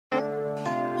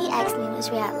asked me which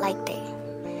way I liked it.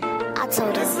 I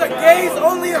told her, This is a gays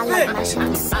only I like event. my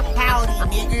shoes. Howdy,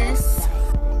 niggas.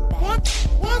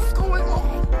 What's going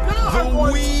on? God,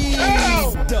 The weed.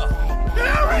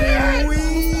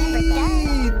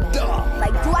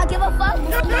 Like, do I give a fuck?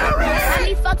 How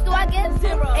many fucks do I give?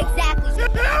 0. Exactly.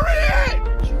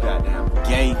 You goddamn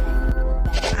gay.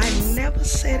 I never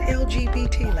said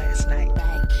LGBT last night.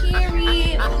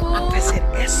 Period. I said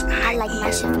I like my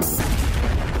SIN. shoes.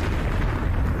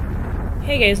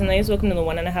 Hey guys and ladies, welcome to the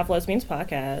 1.5 Lesbians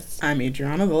podcast. I'm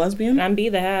Adriana, the lesbian. And I'm B,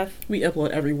 the half. We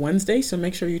upload every Wednesday, so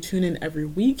make sure you tune in every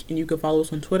week, and you can follow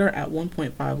us on Twitter at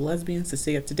 1.5 lesbians to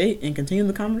stay up to date and continue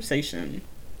the conversation.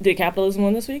 Did capitalism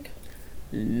win this week?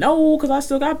 No, because I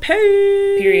still got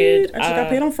paid. Period. I just got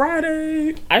paid on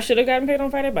Friday. I should have gotten paid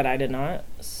on Friday, but I did not.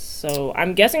 So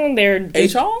I'm guessing they're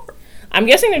just, HR? I'm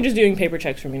guessing they're just doing paper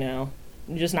checks for me now,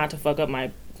 just not to fuck up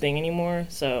my thing anymore.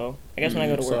 So I guess when I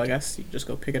go to work, So I guess you just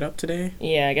go pick it up today.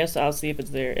 yeah, I guess I'll see if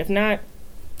it's there. If not,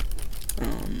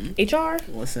 HR.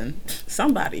 Listen,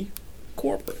 somebody,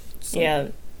 corporate. Yeah.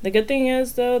 The good thing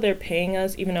is though, they're paying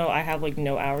us even though I have like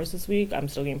no hours this week. I'm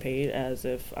still getting paid as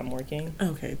if I'm working.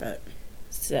 Okay, but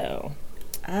So.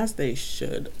 as they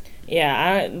should.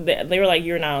 Yeah, they were like,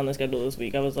 you're not on the schedule this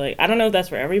week. I was like, I don't know if that's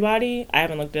for everybody. I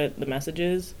haven't looked at the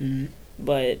messages. Mm-hmm.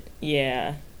 But,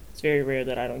 yeah, it's very rare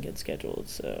that I don't get scheduled,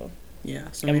 so. Yeah,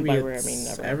 so Everybody, maybe where I it's mean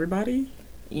never. everybody?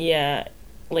 Yeah,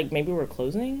 like, maybe we're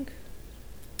closing?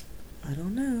 I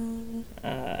don't know.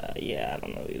 Yeah, I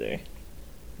don't know either.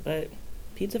 But,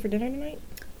 pizza for dinner tonight?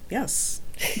 Yes.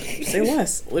 Say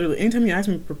less. Literally, anytime you ask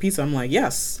me for pizza, I'm like,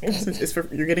 yes. Since it's for,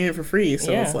 you're getting it for free,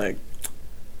 so Yeah. it's like,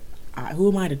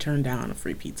 who am I to turn down a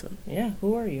free pizza? Yeah,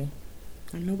 who are you?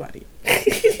 I'm nobody.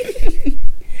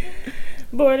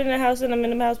 Bored in the house, and I'm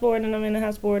in the house bored, and I'm in the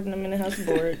house bored, and I'm in the house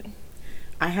bored.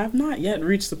 I have not yet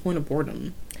reached the point of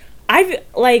boredom. I've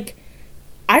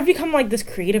become, like, this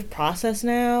creative process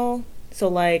now. So,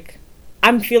 like,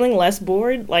 I'm feeling less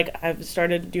bored. Like, I've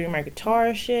started doing my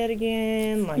guitar shit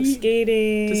again, like, You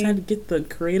skating. Just had to get the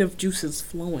creative juices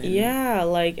flowing. Yeah,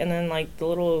 like, and then, like, the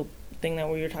little thing that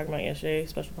we were talking about yesterday,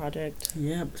 special project.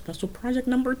 Yeah, special project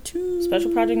number 2.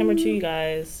 Special project number 2, you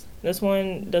guys. This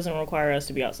one doesn't require us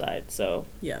to be outside, so.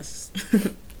 Yes.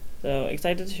 So,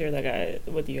 excited to share that guy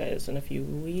with you guys in a few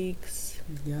weeks.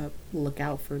 Yep, look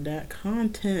out for that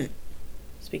content.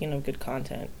 Speaking of good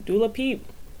content, Dula Peep.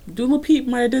 Dula Peep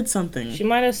might have did something. She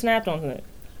might have snapped on it.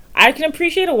 I can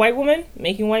appreciate a white woman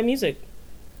making white music.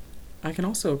 I can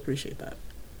also appreciate that.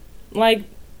 Like,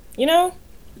 you know,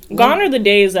 gone are the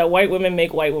days that white women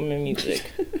make white women music.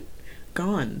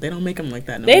 Gone. They don't make them like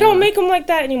that no They more. don't make them like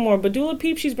that anymore, but Dula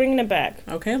Peep, she's bringing it back.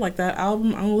 Okay, like that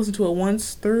album, I don't listen to it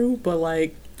once through, but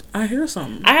like, I hear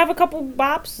something. I have a couple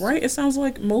bops. Right? It sounds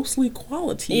like mostly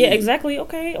quality. Yeah, exactly.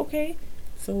 Okay.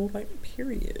 So, like,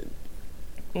 period.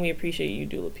 We appreciate you,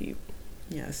 Dula Peep.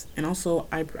 Yes. And also,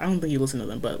 I don't think you listen to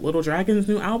them, but Little Dragon's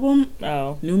new album,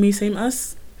 Oh, New Me, Same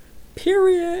Us,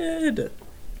 period.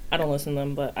 I don't listen to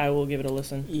them, but I will give it a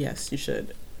listen. Yes, you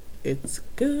should. It's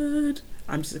good.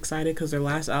 I'm just excited because their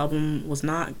last album was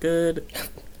not good,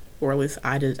 or at least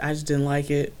I just didn't like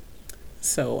it.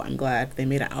 So I'm glad they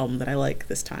made an album that I like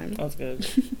this time. That's good.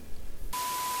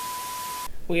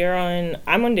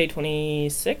 I'm on day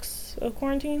 26 of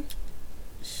quarantine.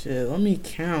 Shit, let me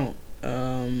count.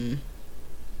 This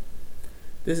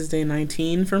is day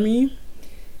 19 for me.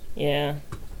 Yeah.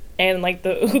 And, like,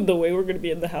 the way we're going to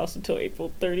be in the house until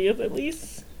April 30th, at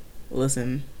least.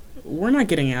 Listen, we're not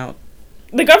getting out.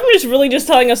 The government is really just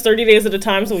telling us 30 days at a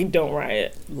time so we don't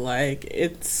riot. Like,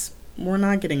 we're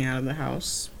not getting out of the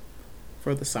house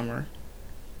for the summer.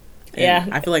 And Yeah.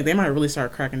 I feel like they might really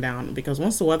start cracking down because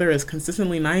once the weather is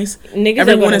consistently nice, Niggas are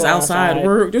everyone gonna is go outside.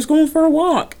 We're just going for a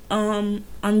walk. I'm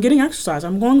getting exercise.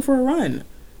 I'm going for a run.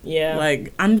 Yeah.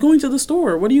 Like, I'm going to the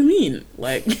store. What do you mean?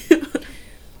 Like,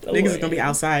 Oh, niggas are gonna be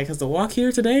outside because the walk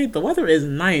here today, the weather is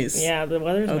nice. Yeah, the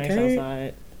weather's nice Okay.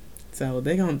 outside. So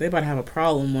they about to have a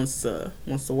problem once the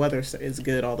weather is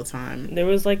good all the time. There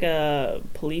was, like, a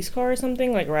police car or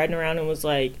something, like, riding around and was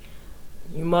like,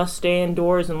 you must stay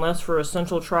indoors unless for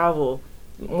essential travel.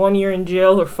 1 year in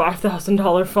jail or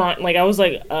 $5,000 fine. Like, I was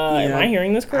like, am I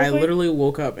hearing this I correctly? literally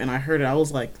woke up and I heard it. I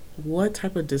was like, what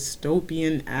type of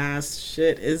dystopian ass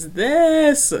shit is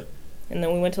this? And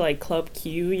then we went to, like, Club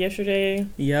Q yesterday.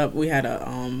 Yep, we had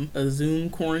a Zoom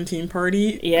quarantine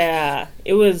party. Yeah,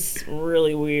 it was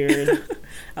really weird.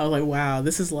 I was like, wow,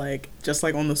 this is like just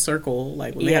like on the Circle,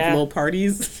 like when they have Yeah. little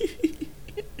parties.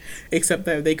 Except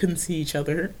that they couldn't see each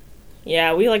other.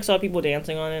 Yeah, we, like, saw people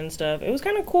dancing on it and stuff. It was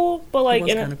kind of cool, but, like, It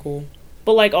was kind of cool.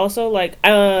 but, like, also, like,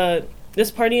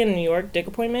 this party in New York, Dick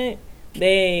Appointment,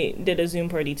 they did a Zoom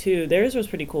party too. Theirs was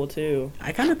pretty cool too.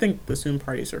 I kind of think the Zoom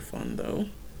parties are fun though.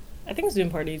 I think Zoom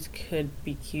parties could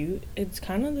be cute. It's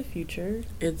kind of the future.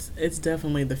 It's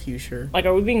definitely the future. Like,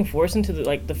 are we being forced into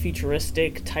the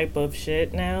futuristic type of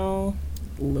shit now?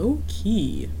 Low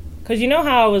key. Because you know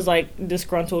how I was, like,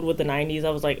 disgruntled with the 90s?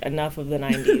 I was like, enough of the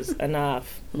 90s.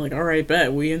 Enough. I'm like, all right,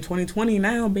 bet. We in 2020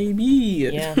 now, baby.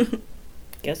 Yeah.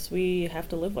 Guess we have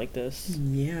to live like this.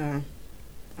 Yeah.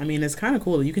 I mean, it's kind of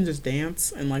cool that you can just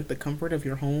dance in, like, the comfort of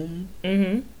your home.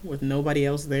 Mm-hmm. With nobody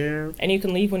else there. And you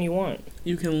can leave when you want.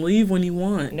 You can leave when you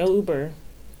want. No Uber.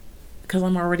 Because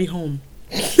I'm already home.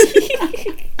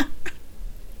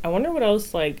 I wonder what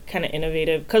else, like, kind of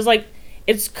innovative. Because, like,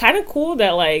 it's kind of cool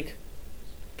that, like,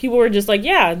 people were just like,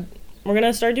 yeah, we're going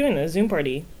to start doing this Zoom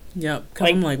party. Yep. Because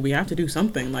I'm like, we have to do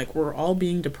something. Like, we're all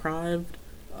being deprived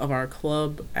of our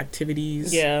club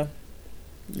activities. Yeah.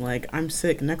 Like, I'm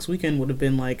sick. Next weekend would have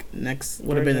been, like,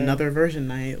 another version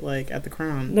night, like, at the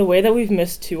Crown. The way that we've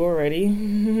missed 2 already.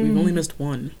 We've only missed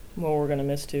 1. Well, we're going to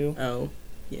miss 2. Oh,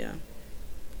 yeah.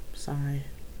 Sigh.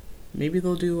 Maybe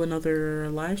they'll do another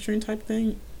live stream type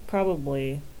thing?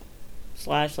 Probably. /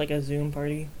 like a Zoom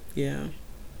party. Yeah.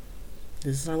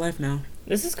 This is our life now.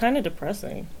 This is kind of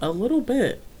depressing. A little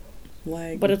bit.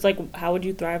 Like, but it's like, how would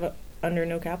you thrive under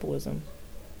no capitalism?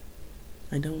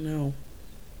 I don't know.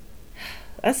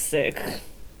 That's sick.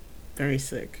 Very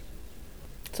sick.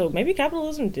 So maybe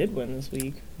capitalism did win this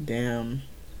week. Damn.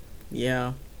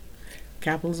 Yeah.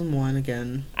 Capitalism won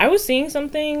again. I was seeing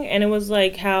something, and it was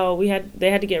like how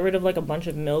they had to get rid of like a bunch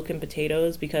of milk and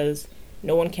potatoes because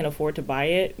no one can afford to buy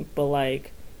it, but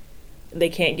like they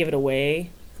can't give it away.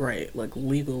 Right, like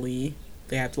legally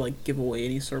they have to like give away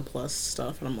any surplus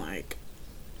stuff, and I'm like,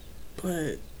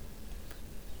 but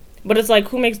it's like,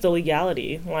 who makes the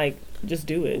legality? Like, just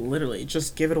do it. Literally,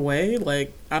 just give it away.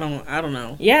 Like, I don't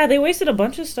know. Yeah, they wasted a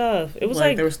bunch of stuff. It was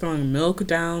like they was throwing milk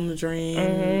down the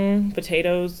drain.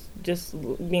 Potatoes just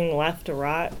being left to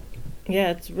rot.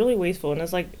 Yeah, it's really wasteful, and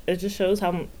it's like, it just shows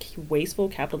how wasteful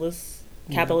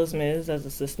capitalism is as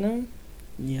a system.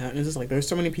 Yeah, and it's just like there's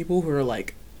so many people who are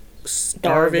like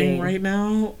starving right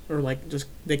now, or like just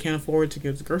they can't afford to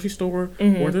go to the grocery store,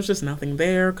 or there's just nothing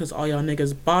there because all y'all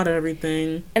niggas bought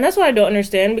everything. And that's what I don't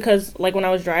understand, because like when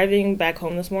I was driving back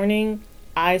home this morning,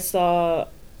 I saw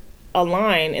a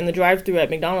line in the drive-thru at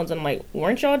McDonald's, and I'm like,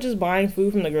 weren't y'all just buying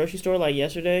food from the grocery store like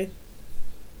yesterday?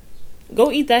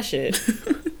 Go eat that shit.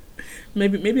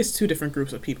 maybe it's 2 different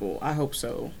groups of people. I hope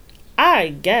so. I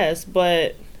guess,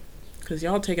 but because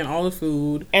y'all taking all the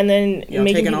food, and then y'all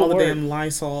taking all the damn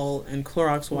Lysol and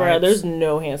Clorox wipes. Bro, there's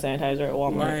no hand sanitizer at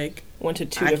Walmart. Like, went to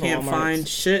 2 I different can't Walmarts. find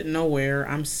shit nowhere.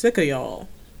 I'm sick of y'all.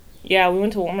 Yeah, we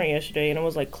went to Walmart yesterday, and it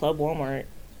was like Club Walmart.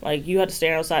 Like, you had to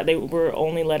stay outside. They were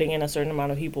only letting in a certain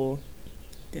amount of people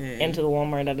into the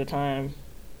Walmart at a time.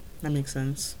 That makes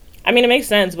sense. I mean, it makes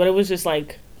sense, but it was just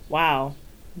like, wow.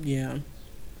 Yeah.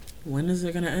 When is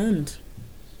it gonna end?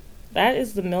 That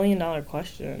is the $1 million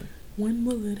question. When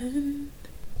will it end?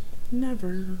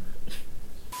 Never.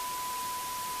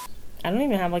 I don't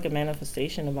even have like a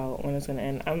manifestation about when it's gonna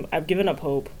end. I've given up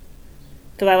hope,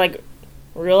 because I like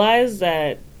realized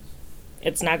that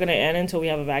it's not gonna end until we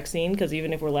have a vaccine. Because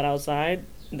even if we're let outside,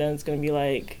 then it's gonna be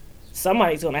like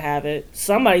somebody's gonna have it.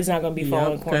 Somebody's not gonna be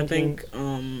following quarantine. I think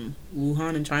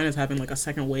Wuhan in China is having like a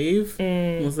second wave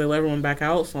once they let everyone back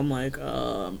out. So I'm like,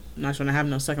 not trying to have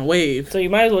no second wave. So you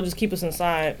might as well just keep us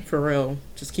inside. For real,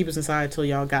 just keep us inside till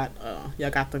y'all got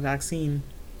the vaccine.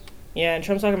 Yeah, and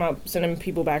Trump's talking about sending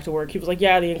people back to work. He was like,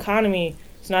 yeah, the economy,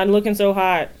 it's not looking so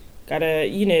hot. Gotta,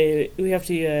 we have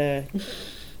to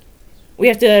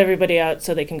let everybody out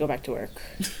so they can go back to work.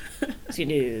 So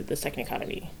the second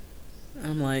economy.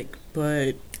 I'm like,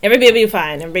 but everybody be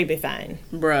fine.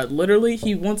 Bruh, literally,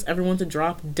 he wants everyone to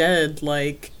drop dead.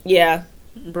 Like, yeah.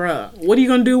 Bruh, what are you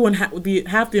gonna do when half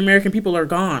the American people are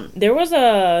gone? There was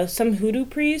some hoodoo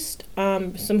priestess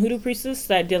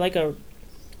that did like a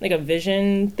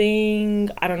vision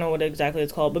thing. I don't know what exactly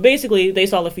it's called, but basically they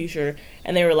saw the future,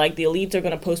 and they were like, the elites are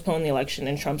going to postpone the election,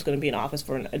 and Trump's going to be in office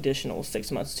for an additional 6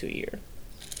 months to a year.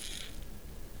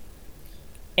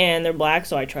 And they're black,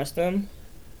 so I trust them.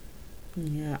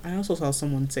 Yeah, I also saw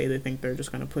someone say they think they're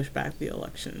just going to push back the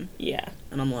election. Yeah.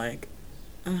 And I'm like,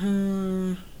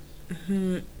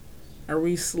 are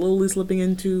we slowly slipping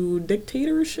into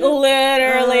dictatorship?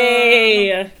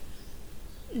 Literally.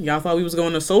 Y'all thought we was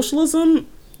going to socialism?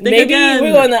 Maybe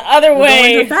we're going the other way.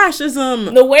 We're going to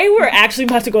fascism. The way we're actually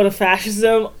about to go to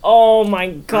fascism, oh my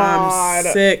god.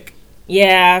 I'm sick.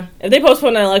 Yeah. If they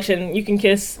postpone the election, you can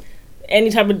kiss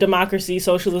any type of democracy,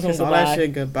 socialism, kiss goodbye. all that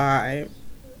shit goodbye.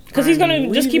 Because he's going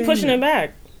to just keep pushing it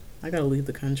back. I gotta leave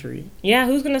the country. Yeah,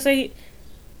 who's gonna say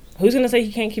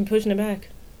he can't keep pushing it back?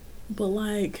 But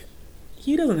like,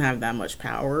 he doesn't have that much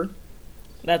power.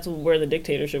 That's where the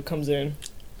dictatorship comes in.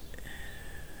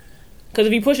 Because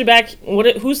if you push it back,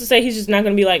 who's to say he's just not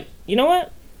gonna be like, you know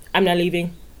what? I'm not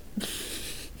leaving.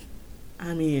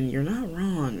 I mean, you're not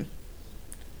wrong.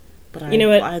 But you know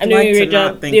what? I'm doing a great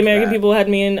job. The American that. people had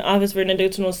me in office for an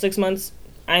additional 6 months.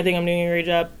 I think I'm doing a great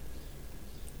job.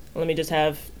 Let me just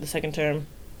have the second term.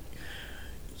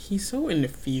 He's so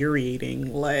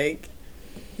infuriating. Like,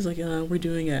 he's like, we're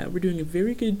doing a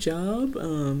very good job.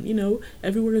 You know,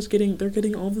 they're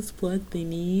getting all the blood they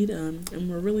need. And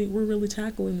we're really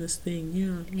tackling this thing.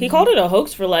 Yeah. He called it a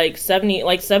hoax for like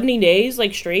 70 days,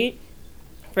 like straight,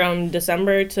 from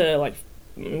December to like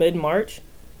mid-March.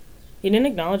 He didn't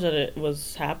acknowledge that it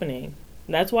was happening.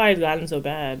 That's why it's gotten so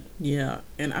bad. Yeah,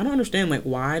 and I don't understand, like,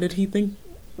 why did he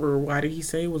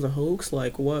say it was a hoax?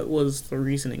 Like, what was the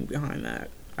reasoning behind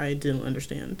that? I didn't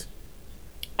understand.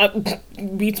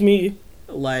 Beats me.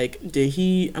 Like, did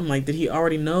he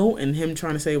already know, and him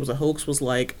trying to say it was a hoax was,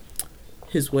 like,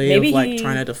 his way of, like,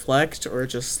 trying to deflect, or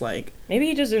just, like... Maybe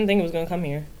he just didn't think it was going to come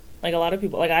here. Like, a lot of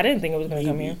people, like, I didn't think it was going to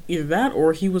come here. Either that,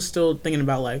 or he was still thinking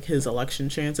about, like, his election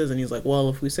chances, and he's like, well,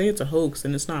 if we say it's a hoax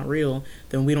and it's not real,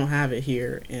 then we don't have it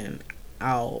here, and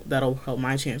that'll help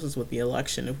my chances with the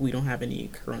election if we don't have any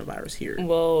coronavirus here.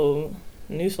 Well,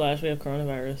 newsflash, we have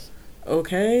coronavirus.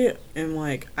 Okay, and,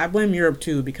 like, I blame Europe,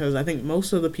 too, because I think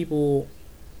most of the people,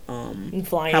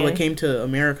 how it came to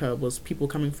America was people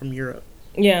coming from Europe.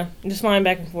 Yeah, just flying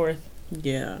back and forth.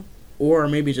 Yeah. Or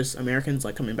maybe just Americans,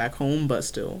 like, coming back home, but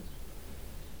still.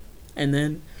 And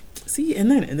then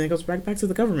it goes back to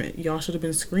the government. Y'all should have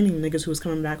been screening niggas who was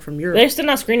coming back from Europe. They're still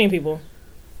not screening people.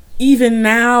 Even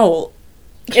now.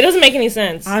 It doesn't make any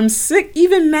sense. I'm sick.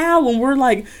 Even now, when we're,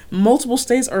 like, multiple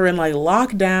states are in, like,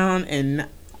 lockdown and...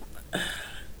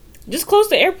 Just close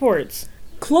the airports.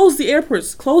 Close the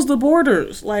airports. Close the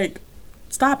borders. Like,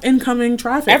 stop incoming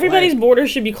traffic. Everybody's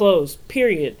borders should be closed.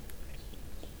 Period.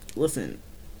 Listen.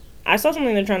 I saw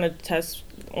something they're trying to test,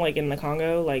 like, in the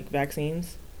Congo, like,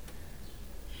 vaccines.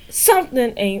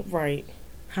 Something ain't right.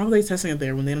 How are they testing it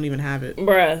there when they don't even have it?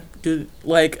 Bruh.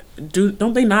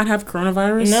 Don't they not have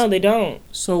coronavirus? No, they don't.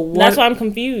 So what? That's why I'm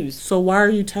confused. So why are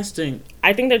you testing?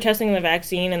 I think they're testing the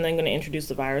vaccine and then going to introduce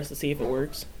the virus to see if it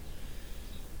works.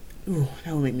 Ooh,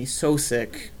 that would make me so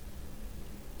sick.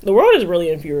 The world is really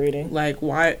infuriating. Like,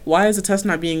 why is the test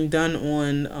not being done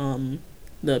on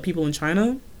the people in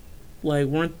China?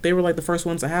 Like, they were like the first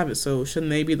ones to have it, so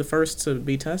shouldn't they be the first to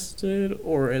be tested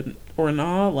or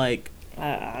not? Like,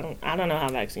 I don't know how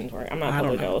vaccines work. I'm not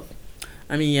public health.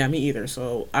 I mean, yeah, me either.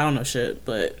 So I don't know shit,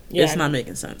 but it's not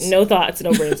making sense. No thoughts,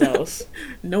 no brain cells.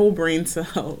 No brain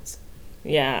cells.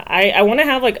 Yeah, I want to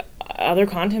have like other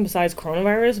content besides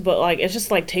coronavirus, but like it's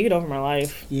just like taking over my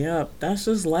life. Yeah, that's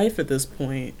just life at this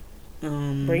point.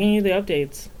 Bringing you the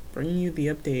updates.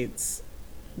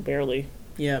 Barely.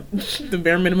 Yeah, the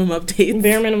bare minimum updates.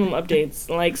 Bare minimum updates.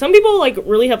 Like, some people, like,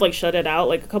 really have, like, shut it out.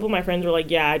 Like, a couple of my friends were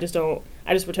like, yeah, I just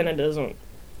pretend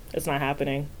it's not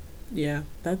happening. Yeah,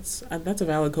 that's a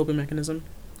valid coping mechanism.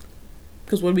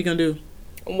 Because what are we going to do?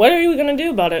 What are we going to do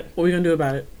about it? What are we going to do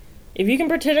about it? If you can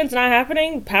pretend it's not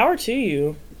happening, power to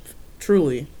you.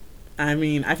 Truly. I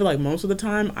mean, I feel like most of the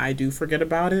time I do forget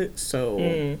about it,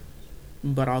 so...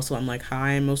 But also I'm, like,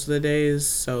 high most of the days,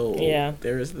 so... Yeah.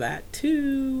 There's that,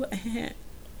 too.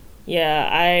 Yeah,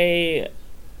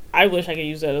 I wish I could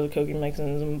use that as a coping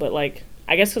mechanism, but, like,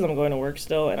 I guess because I'm going to work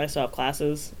still and I still have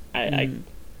classes, and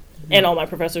all my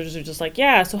professors are just like,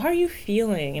 yeah, so how are you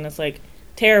feeling? And it's like,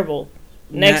 terrible.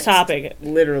 Next topic.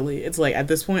 Literally. It's like, at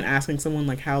this point, asking someone,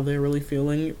 like, how they're really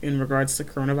feeling in regards to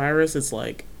coronavirus, it's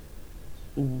like...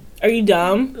 Are you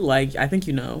dumb? Like, I think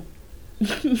you know.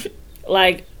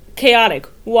 Like, chaotic.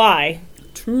 Why?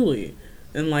 Truly.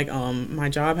 And, like, my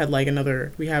job had, like,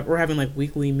 we're having, like,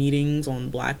 weekly meetings on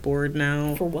Blackboard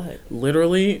now. For what?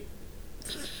 Literally.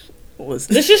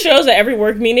 This just shows that every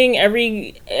work meeting,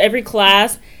 every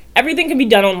class, everything can be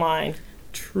done online.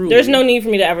 Truly. There's no need for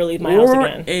me to ever leave my house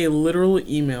again. Or a literal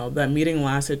email. That meeting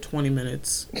lasted 20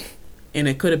 minutes. And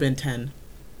it could have been 10.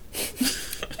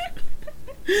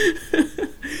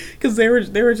 Because they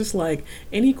were just like,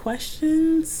 any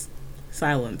questions?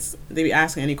 Silence. They be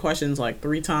asking any questions like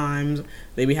 3 times.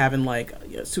 They be having like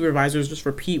supervisors just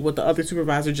repeat what the other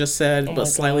supervisor just said, but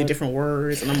slightly different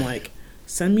words. And I'm like,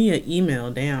 send me an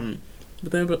email, damn.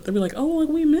 But they'll be like, oh, like,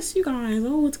 we miss you guys.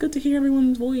 Oh, it's good to hear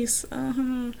everyone's voice.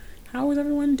 How is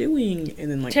everyone doing?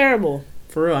 And then like, terrible.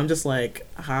 For real, I'm just like,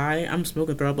 hi. I'm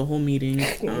smoking throughout the whole meeting.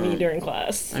 Me during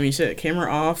class. I mean, shit. Camera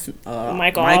off.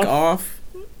 Mic off.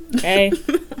 Hey.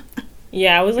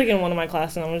 Yeah, I was like in one of my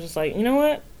classes and I was just like, you know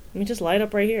what? Let me just light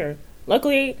up right here.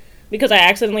 Luckily, because I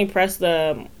accidentally pressed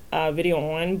the video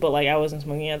on, but like I wasn't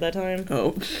smoking at that time.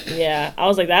 Oh. Yeah, I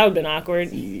was like, that would have been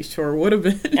awkward. You sure would have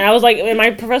been. And I was like, and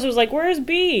my professor was like, where's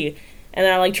B? And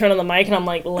then I like turn on the mic and I'm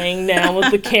like laying down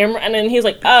with the camera, and then he's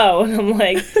like, oh, and I'm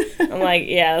like,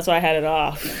 yeah, that's why I had it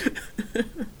off.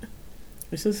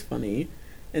 It's just funny.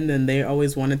 And then they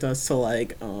always wanted us to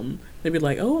like, they'd be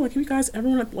like, oh, like, if you guys ever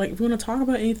want to, like, if you want to talk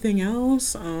about anything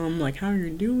else, like, how you're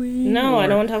doing? No, I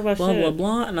don't want to talk about blah, shit. blah,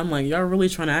 blah. And I'm like, y'all really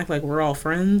trying to act like we're all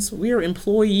friends? We are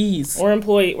employees. We're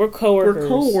coworkers. We're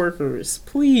coworkers.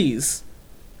 Please.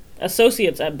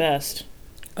 Associates at best.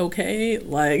 Okay,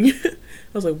 like,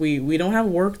 I was like, we don't have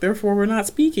work, therefore we're not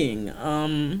speaking.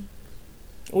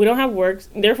 We don't have work,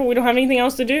 therefore we don't have anything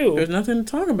else to do. There's nothing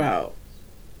to talk about.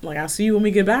 Like, I'll see you when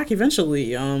we get back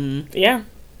eventually. Yeah.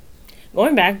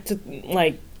 Going back to,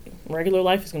 like, regular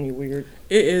life is going to be weird.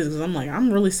 It is, because I'm like,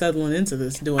 I'm really settling into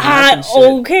this, doing nothing shit.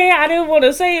 Okay, I didn't want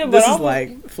to say it, but this is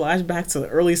like flashback to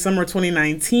early summer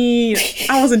 2019.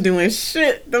 I wasn't doing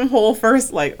shit the whole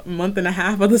first, like, month and a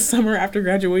half of the summer after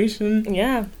graduation.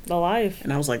 Yeah, the life.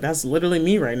 And I was like, that's literally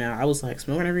me right now. I was, like,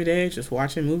 smoking every day, just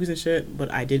watching movies and shit,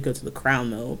 but I did go to the Crown,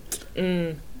 though.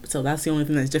 So that's the only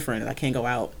thing that's different, is I can't go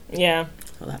out. Yeah.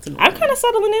 So that's annoying. I'm kind of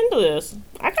settling into this.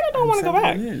 I kind of don't want to go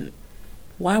back.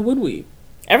 Why would we?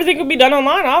 Everything could be done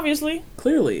online, obviously.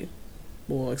 Clearly.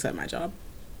 Well, except my job.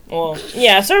 Well,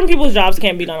 yeah, certain people's jobs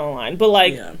can't be done online, but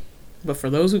like... Yeah. But for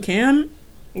those who can...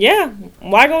 Yeah,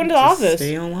 why go into the office?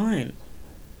 Stay online.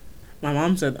 My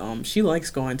mom said she likes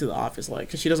going to the office, like,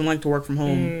 because she doesn't like to work from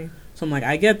home. So I'm like,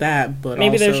 I get that, but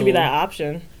maybe also, there should be that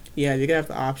option. Yeah, you could have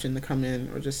the option to come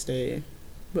in or just stay.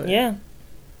 But yeah.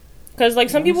 Because, like,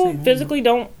 some people physically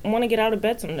don't want to get out of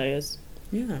bed some days.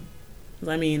 Yeah.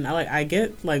 I mean, I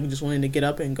get, like, just wanting to get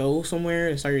up and go somewhere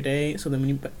to start your day. So then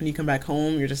when you come back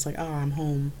home, you're just like, oh, I'm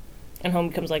home. And home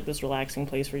becomes, like, this relaxing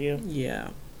place for you. Yeah.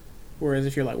 Whereas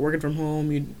if you're, like, working from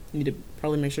home, you need to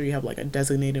probably make sure you have, like, a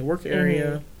designated work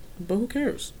area. But who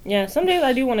cares? Yeah, some days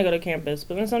I do want to go to campus.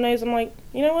 But then some days I'm like,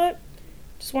 you know what?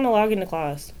 Just want to log into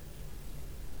class.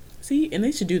 See, and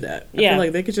they should do that. I feel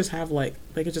like they could just have, like,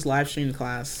 they could just live stream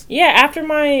class. Yeah, after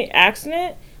my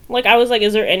accident, like, I was like,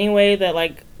 is there any way that,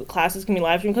 like, classes can be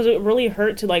live streamed? Because it really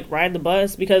hurt to, like, ride the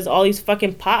bus because all these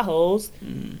fucking potholes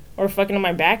were fucking on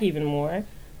my back even more.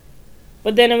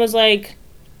 But then it was like,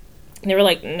 they were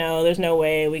like, no, there's no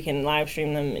way we can live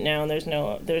stream them now. There's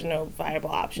no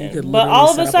viable option. But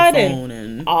all of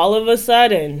a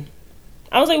sudden,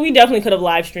 I was like, we definitely could have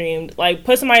live streamed. Like,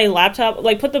 put somebody's laptop,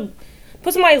 like, put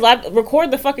somebody's laptop,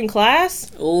 record the fucking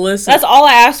class. Listen. That's all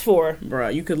I asked for.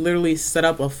 Bruh, you could literally set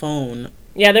up a phone.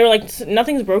 Yeah, they were like,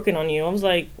 nothing's broken on you. I was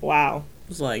like, wow. It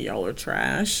was like, y'all are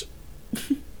trash.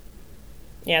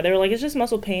 Yeah, they were like, it's just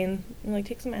muscle pain. And like,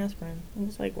 take some aspirin. I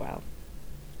was like, wow.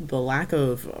 The lack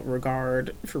of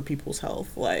regard for people's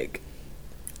health, like,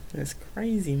 it's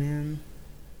crazy, man.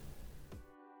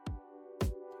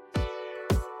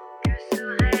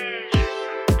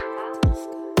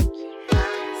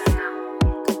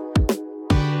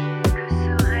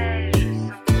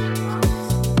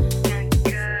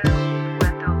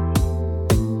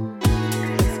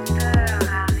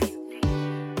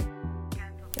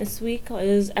 This week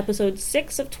is episode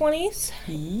 6 of 20s.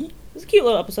 It was a cute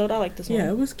little episode. I like this one. Yeah,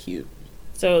 it was cute.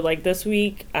 So, like, this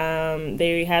week,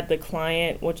 they had the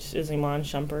client, which is Iman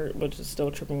Shumpert, which is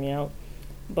still tripping me out.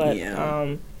 But,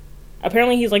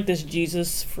 apparently he's, like, this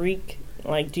Jesus freak,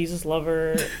 like, Jesus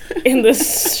lover in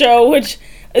this show, which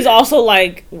is also,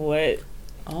 like, what?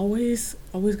 Always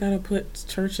gotta put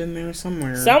church in there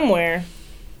somewhere.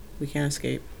 We can't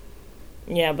escape.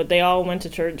 Yeah, but they all went to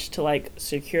church to, like,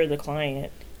 secure the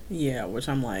client. Yeah, which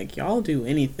I'm like, y'all do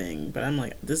anything, but I'm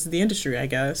like, this is the industry, I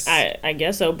guess. I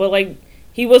guess so, but, like,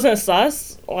 he wasn't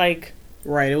sus, like...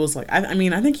 Right, it was like, I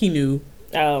mean, I think he knew.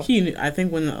 Oh. He knew, I think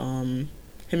when him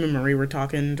and Marie were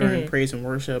talking during praise and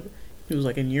worship, he was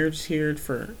like, and you're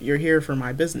here for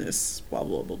my business, blah,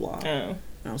 blah, blah, blah. Oh. And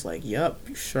I was like, yep,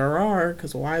 you sure are,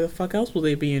 because why the fuck else will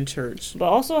they be in church? But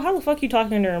also, how the fuck you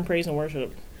talking during praise and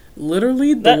worship?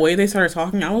 Literally, the way they started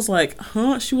talking, I was like,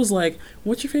 huh? She was like,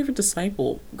 what's your favorite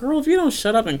disciple? Girl, if you don't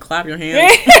shut up and clap your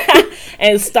hands.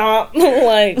 And stomp,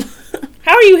 like,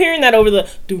 how are you hearing that over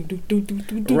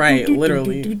the... Right,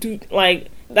 literally.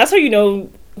 Like, that's how you know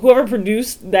whoever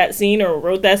produced that scene or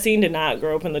wrote that scene did not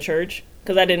grow up in the church.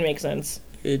 Because that didn't make sense.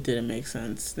 It didn't make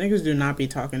sense. Niggas do not be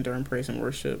talking during praise and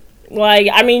worship. Like,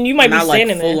 I mean, you might be standing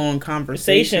there. Not like full-on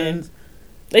conversations.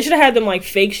 They should have had them, like,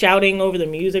 fake shouting over the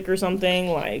music or something,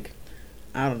 like...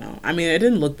 I don't know. I mean, it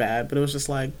didn't look bad, but it was just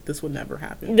like, this would never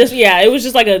happen. It was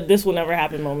just like a this will never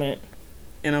happen moment.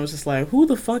 And I was just like, who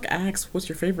the fuck asks who's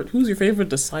your favorite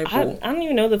disciple? I don't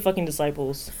even know the fucking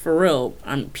disciples. For real.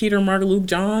 I'm Peter, Mark, Luke,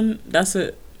 John. That's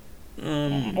it.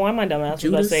 Why am I dumbass?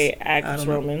 Judas? I say Acts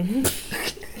Roman.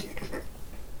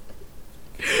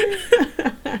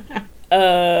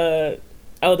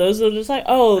 Those are just like,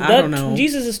 I don't know.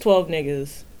 Jesus is 12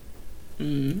 niggas.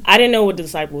 Mm. I didn't know what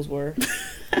disciples were.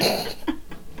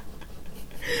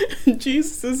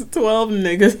 Jesus is 12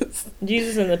 niggas.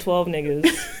 Jesus and the 12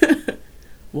 niggas.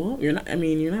 Well, you're not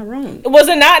wrong. Was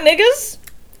it not niggas?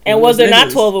 And was there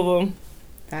not 12 of them?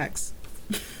 Facts.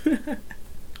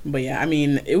 But yeah, I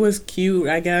mean, it was cute,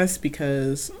 I guess,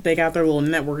 because they got their little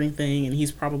networking thing, and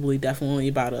he's probably definitely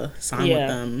about to sign with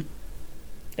them.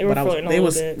 They were flirting a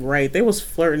little bit. Right, they was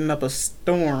flirting up a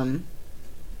storm.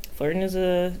 Flirting is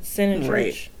a sin in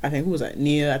church. I think, who was that?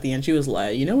 Nia at the end, she was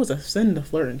like, you know, it's a sin to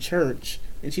flirt in church.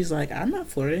 And she's like, I'm not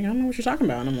flirting. I don't know what you're talking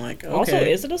about. And I'm like, okay. Also,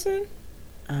 is it a sin?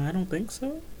 I don't think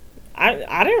so.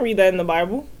 I didn't read that in the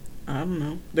Bible. I don't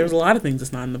know. There's a lot of things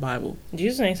that's not in the Bible.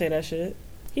 Jesus ain't say that shit.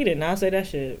 He did not say that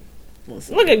shit.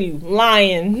 Listen, look at you,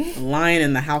 lying. Lying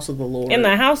in the house of the Lord. In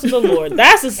the house of the Lord.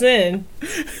 That's a sin.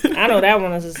 I know that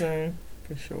one is a sin.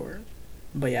 For sure.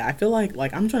 But yeah, I feel like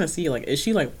I'm trying to see, like, is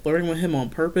she, like, flirting with him on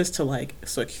purpose to, like,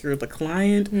 secure the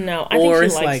client? No, I think she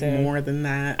it's, likes like, him. more than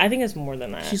that? I think it's more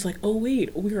than that. She's like, oh,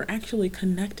 wait, we are actually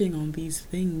connecting on these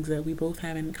things that we both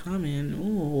have in common.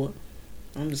 Ooh.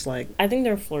 I'm just like... I think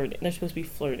they're flirting. They're supposed to be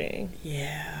flirting.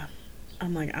 Yeah.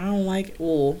 I'm like, I don't like...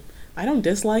 Well, I don't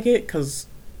dislike it, because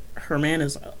her man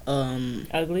is,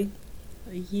 ugly?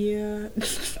 Yeah.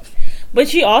 But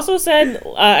she also said,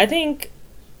 I think...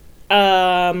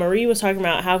 Marie was talking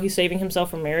about how he's saving himself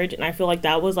for marriage, and I feel like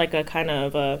that was like a kind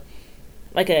of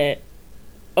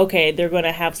okay, they're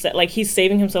gonna have like he's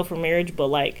saving himself for marriage, but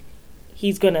like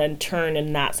he's gonna turn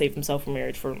and not save himself for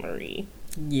marriage for Marie.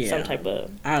 Yeah, some type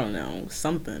of I don't know,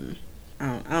 something.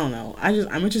 I don't know.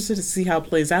 I'm interested to see how it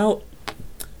plays out.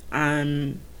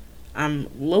 I'm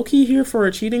low key here for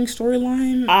a cheating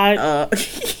storyline.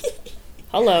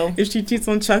 Hello. If she cheats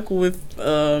on Chuck with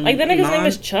like the nigga's name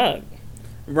is Chuck.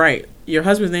 Right. Your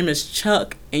husband's name is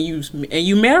Chuck, and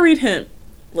you married him.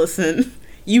 Listen,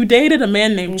 you dated a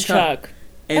man named Chuck.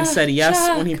 And said yes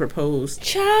Chuck. When he proposed.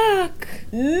 Chuck!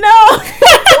 No!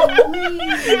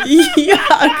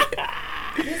 Yuck!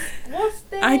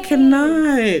 I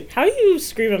cannot. How do you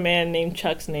scream a man named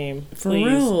Chuck's name? Please? For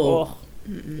real. Oh.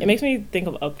 It makes me think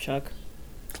of Upchuck.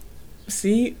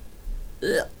 See?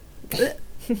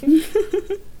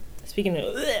 Speaking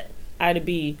of Ida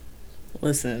B.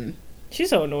 Listen. She's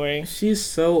so annoying. She's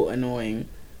so annoying.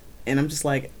 And I'm just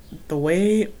like, the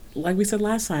way, like we said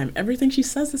last time, everything she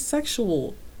says is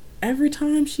sexual. Every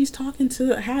time she's talking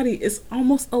to Hattie, it's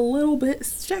almost a little bit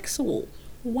sexual.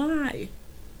 Why?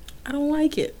 I don't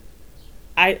like it.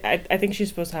 I think she's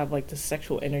supposed to have like the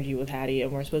sexual energy with Hattie,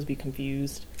 and we're supposed to be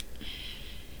confused.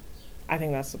 I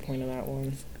think that's the point of that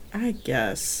one. I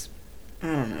guess. I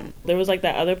don't know. There was like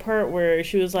that other part where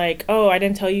she was like, oh, I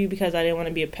didn't tell you because I didn't want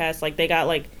to be a pest. Like they got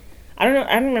like, I don't know,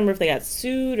 I don't remember if they got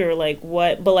sued or like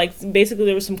what, but like basically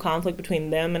there was some conflict between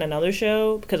them and another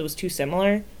show because it was too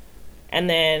similar. And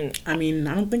then I mean,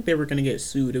 I don't think they were gonna get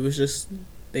sued. It was just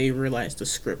they realized the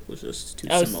script was just too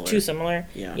similar. Oh, too similar?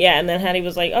 Yeah. Yeah, and then Hattie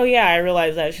was like, oh yeah, I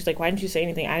realized that. She's like, why didn't you say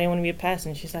anything? I didn't want to be a pest.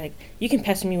 And she's like, you can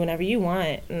pester me whenever you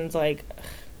want. And it's like,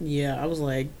 yeah, I was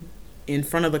like, in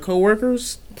front of the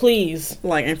coworkers? Please.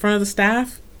 Like, in front of the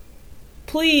staff?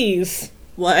 Please.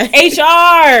 What?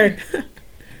 HR!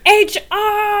 HR!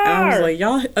 And I was like,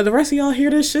 y'all, the rest of y'all hear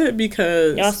this shit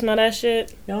because... Y'all smell that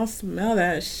shit? Y'all smell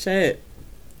that shit.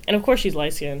 And of course she's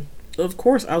light skinned. Of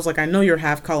course. I was like, I know you're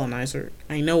half colonizer.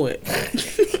 I know it.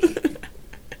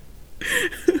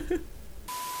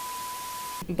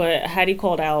 But Hattie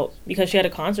called out because she had a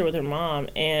concert with her mom,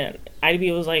 and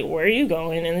IDB was like, where are you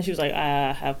going? And then she was like,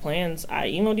 I have plans. I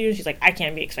emailed you. And she's like, I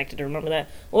can't be expected to remember that.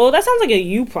 Well, that sounds like a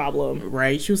you problem.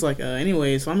 Right. She was like,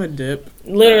 anyways, I'm a dip.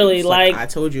 Literally, like, I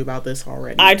told you about this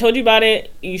already. I told you about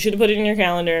it. You should have put it in your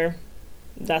calendar.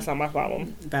 That's not my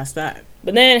problem. That's that.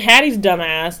 But then Hattie's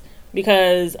dumbass,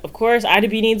 because, of course,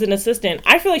 IDB needs an assistant.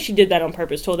 I feel like she did that on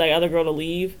purpose, told that other girl to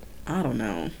leave. I don't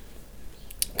know.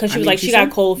 Because she was like, she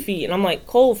got cold feet. And I'm like,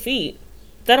 cold feet?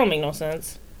 That don't make no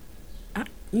sense.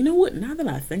 You know what? Now that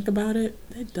I think about it,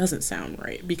 that doesn't sound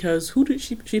right. Because who did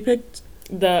she picked?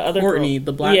 The other Courtney,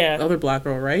 girl. the other black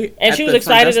girl, right? And she was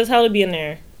excited as hell to be in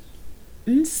there.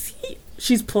 See,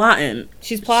 she's plotting.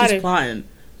 She's plotting.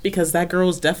 Because that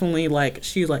girl's definitely, like,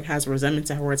 she, like, has resentment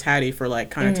towards Hattie for, like,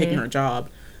 kind of taking her job.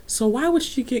 So why would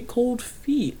she get cold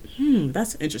feet?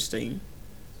 That's interesting.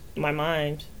 My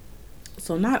mind.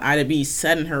 So not Ida B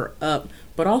setting her up,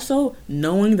 but also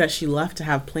knowing that she left to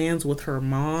have plans with her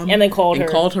mom. And they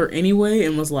called her anyway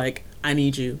and was like, I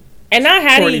need you. And not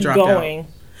Hattie Courtney dropped going. out.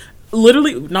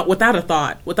 Literally, not without a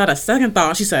thought. Without a second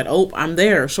thought, she said, oh, I'm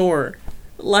there, sure.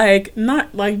 Like,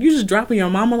 not, like, you just dropping your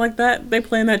mama like that? They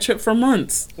planned that trip for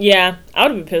months. Yeah, I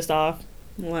would have been pissed off.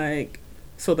 Like,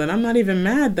 so then I'm not even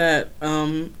mad that,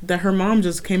 that her mom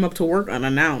just came up to work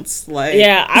unannounced. Like,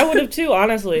 yeah, I would have too,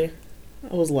 honestly.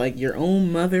 I was like, your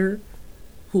own mother,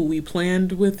 who we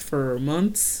planned with for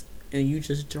months, and you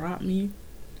just dropped me?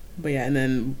 But yeah, and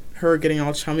then her getting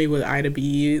all chummy with Ida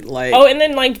B, like... Oh, and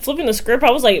then, like, flipping the script,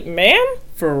 I was like, ma'am?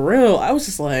 For real, I was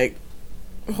just like,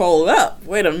 hold up,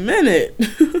 wait a minute.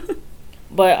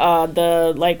 But,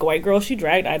 the, like, white girl, she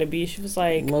dragged Ida B. She was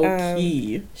like... Low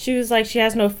key. She was like, she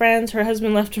has no friends, her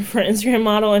husband left her for an Instagram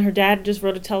model, and her dad just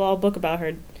wrote a tell-all book about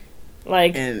her.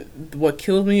 Like... And what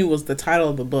killed me was the title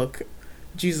of the book,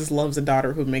 Jesus Loves a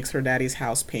Daughter Who Makes Her Daddy's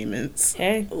House Payments.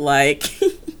 Hey. Like...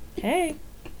 Hey.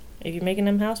 If you're making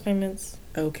them house payments.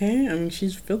 Okay, I mean,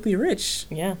 she's filthy rich.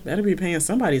 Yeah. Better be paying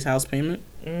somebody's house payment.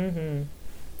 Mm-hmm.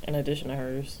 In addition to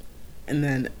hers. And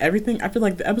then everything, I feel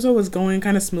like the episode was going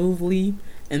kind of smoothly,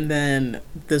 and then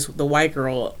the white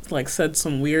girl, like, said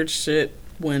some weird shit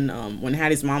when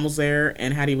Hattie's mom was there,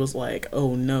 and Hattie was like,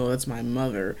 oh no, that's my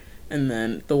mother. And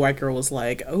then the white girl was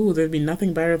like, oh, there'd be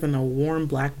nothing better than a warm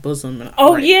black bosom. And,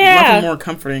 oh, right, yeah. Nothing more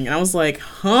comforting. And I was like,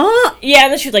 huh? Yeah,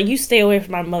 and then she was like, you stay away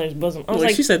from my mother's bosom. I was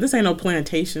like, she said, this ain't no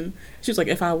plantation. She was like,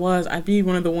 if I was, I'd be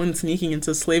one of the ones sneaking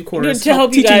into slave quarters to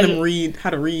help you teaching guys them how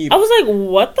to read. I was like,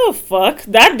 what the fuck?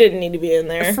 That didn't need to be in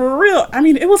there. For real. I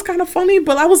mean, it was kind of funny,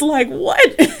 but I was like,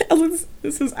 what?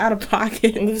 This is out of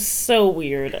pocket. It was so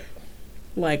weird.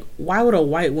 Like, why would a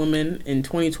white woman in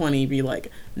 2020 be like,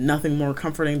 nothing more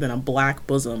comforting than a black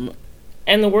bosom?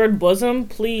 And the word bosom,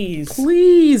 please.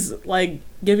 Please, like,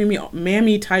 giving me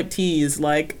mammy type tease,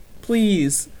 like,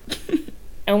 please.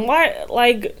 And why,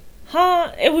 like,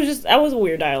 huh? It was just, that was a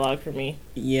weird dialogue for me.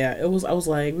 Yeah, it was, I was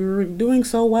like, we were doing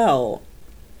so well.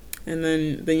 And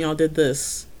then y'all did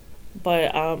this.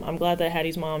 But I'm glad that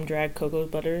Hattie's mom dragged Cocoa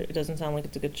Butter. It doesn't sound like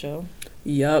it's a good show.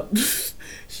 Yup.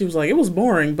 She was like, it was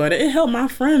boring, but it helped my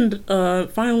friend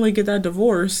finally get that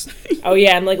divorce. Oh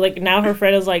yeah, and like now her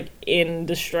friend is like in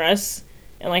distress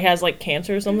and like has like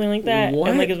cancer or something like that. What?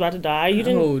 And like is about to die. You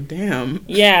didn't. Oh damn.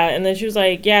 Yeah, and then she was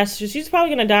like, yeah, she's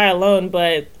probably gonna die alone,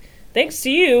 but thanks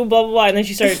to you, blah blah blah. And then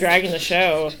she started dragging the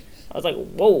show. I was like,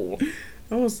 whoa.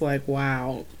 I was like,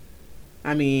 wow.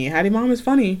 I mean, Hattie mom is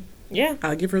funny. Yeah.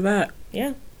 I'll give her that.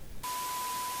 Yeah.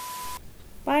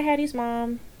 Bye, Hattie's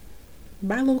mom.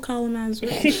 Bye, little colonizer.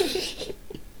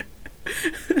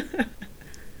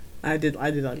 I did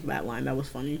like that line. That was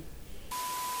funny.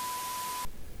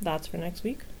 Thoughts for next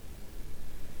week?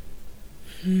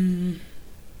 I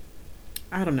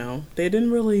don't know. They didn't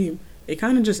really... It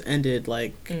kind of just ended,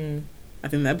 like... I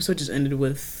think the episode just ended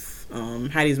with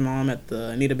Hattie's mom at the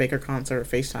Anita Baker concert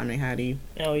FaceTiming Hattie.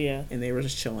 Oh, yeah. And they were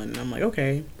just chilling. And I'm like,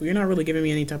 okay, but you're not really giving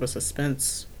me any type of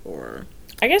suspense or...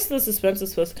 I guess the suspense is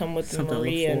supposed to come with something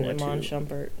Marie and Iman to.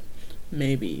 Shumpert.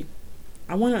 Maybe.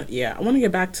 I want to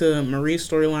get back to Marie's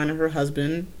storyline and her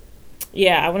husband.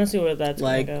 Yeah, I want to see where that's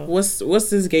like, gonna go. What's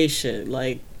this gay shit?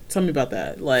 Like, tell me about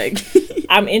that. Like,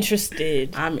 I'm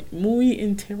interested. I'm muy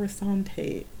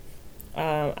interesante.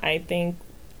 I think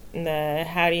the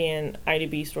Hattie and Ida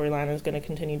B storyline is going to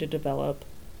continue to develop.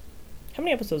 How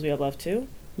many episodes we have left? 2?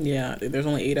 Yeah, there's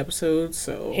only 8 episodes,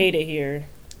 so... Hate it here.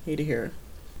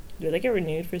 Do they get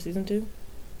renewed for season 2?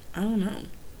 I don't know.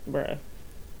 Bruh.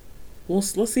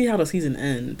 Let's see how the season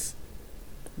ends.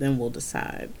 Then we'll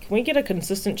decide. Can we get a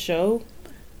consistent show?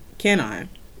 Can I?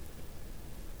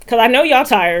 Because I know y'all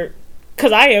tired.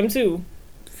 Because I am too.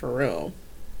 For real.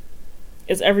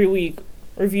 It's every week.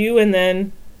 Review and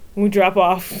then we drop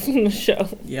off from the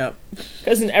show. Yep.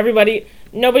 Because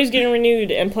nobody's getting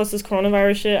renewed. And plus this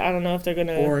coronavirus shit, I don't know if they're going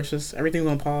to... Or it's just everything's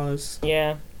on pause.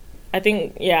 Yeah. I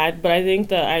think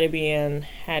the Ida B and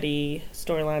Hattie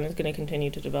storyline is going to continue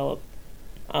to develop.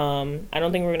 I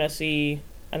don't think we're going to see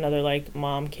another, like,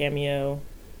 mom cameo.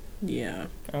 Yeah.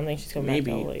 I don't think she's coming back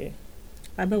to LA.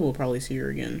 I bet we'll probably see her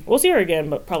again. We'll see her again,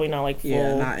 but probably not, like, full.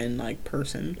 Yeah, not in, like,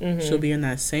 person. Mm-hmm. She'll be in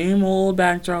that same old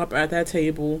backdrop at that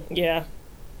table. Yeah.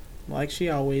 Like she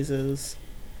always is.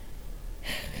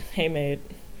 Hey, mate.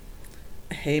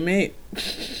 Hey, mate.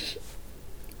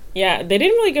 Yeah, they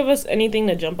didn't really give us anything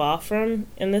to jump off from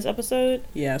in this episode.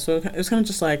 Yeah, so it was kind of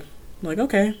just like,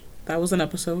 okay, that was an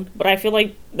episode. But I feel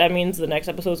like that means the next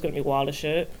episode is going to be wild as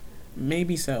shit.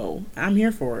 Maybe so. I'm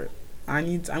here for it.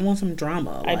 I want some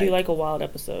drama. I do like a wild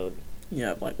episode.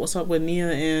 Yeah, like what's up with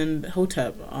Nia and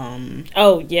Hotep?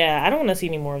 Oh yeah, I don't want to see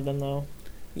any more of them though.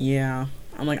 Yeah,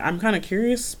 I'm kind of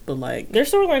curious, but like Their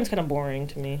storyline's kind of boring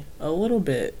to me. a little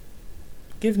bit.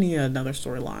 Give Nia another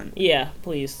storyline. Yeah,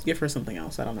 please. Give her something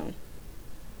else. I don't know.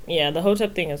 Yeah, the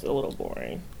Hotep thing is a little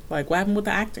boring. Like what happened with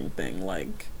the acting thing?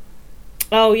 Like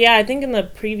Oh yeah, I think in the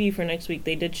preview for next week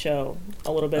they did show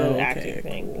a little bit of the okay, acting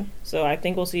thing. cool. So I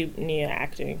think we'll see Nia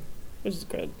acting, which is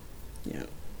good. yeah.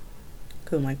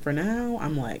 Cause like for now,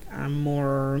 I'm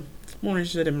more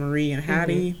interested in Marie and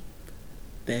Hattie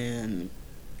than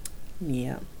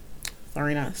Nia.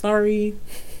 Sorry, not sorry.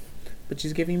 But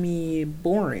she's giving me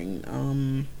boring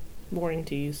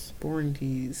tease. boring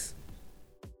teas.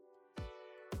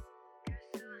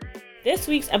 This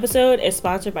week's episode is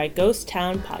sponsored by Ghost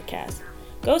Town Podcast.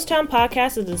 Ghost Town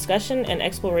Podcast is a discussion and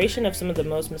exploration of some of the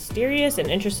most mysterious and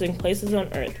interesting places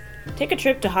on Earth. Take a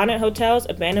trip to haunted hotels,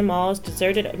 abandoned malls,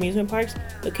 deserted amusement parks,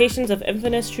 locations of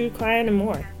infamous true crime, and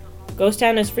more. Ghost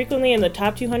Town is frequently in the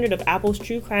top 200 of Apple's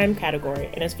true crime category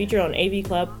and is featured on AV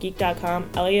Club,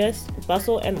 Geek.com, Alias,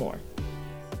 Bustle, and more.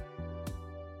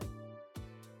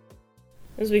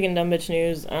 This week in Dumb Bitch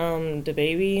News,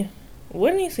 DaBaby,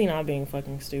 wouldn't he see not being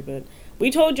fucking stupid?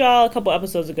 We told y'all a couple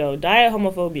episodes ago, diet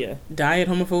homophobia. Diet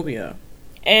homophobia.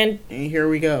 And here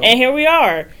we go. And here we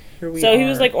are. He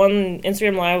was like on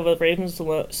Instagram Live with Raven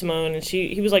Simone, and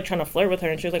he was like trying to flirt with her,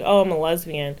 and she was like, "Oh, I'm a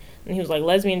lesbian," and he was like,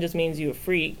 "Lesbian just means you a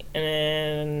freak,"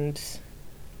 and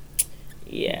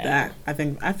yeah. I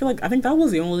think that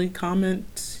was the only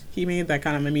comment he made that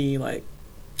kind of made me like,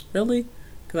 really?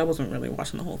 Because I wasn't really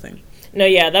watching the whole thing. No,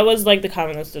 yeah, that was like the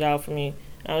comment that stood out for me.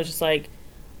 I was just like,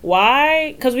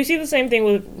 why? Because we see the same thing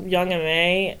with Young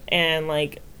M.A. and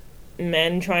like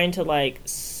men trying to like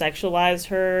sexualize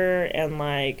her and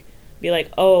like be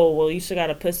like, oh, well, you still got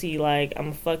a pussy, like, I'm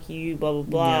gonna fuck you, blah, blah,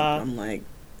 blah. Yeah, I'm like,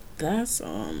 that's,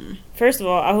 First of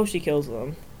all, I hope she kills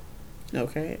them.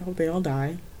 Okay, I hope they all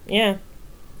die. Yeah.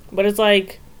 But it's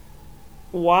like,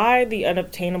 why the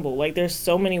unobtainable? Like, there's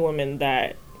so many women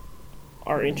that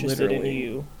are interested in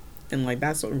you. And, like,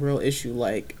 that's a real issue,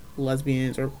 like,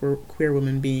 lesbians or queer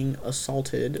women being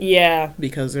assaulted. Yeah.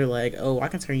 Because they're like, oh, I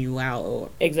can turn you out. Or,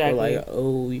 exactly. Or like,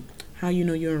 oh, how you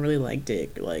know you don't really like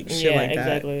dick? Like, shit like that. Yeah,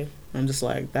 exactly. I'm just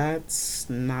like, that's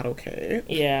not okay.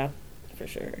 Yeah, for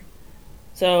sure.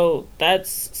 So,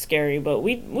 that's scary, but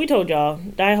we told y'all,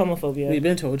 die homophobia. We've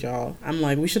been told y'all. I'm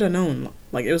like, we should have known.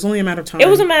 Like, it was only a matter of time. It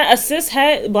was a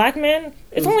cis-het black man,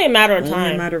 it's only a matter of time.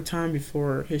 Only a matter of time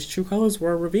before his true colors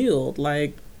were revealed.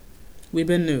 Like, we've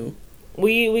been new.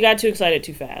 We got too excited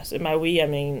too fast. And by we, I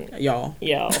mean... Y'all.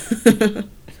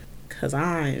 Because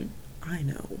I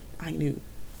knew.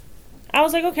 I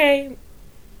was like, okay,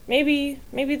 maybe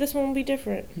this one will be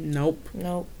different. Nope.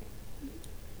 Nope.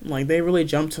 Like, they really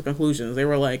jumped to conclusions. They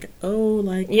were like, oh,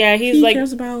 like, yeah, he like,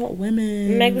 cares about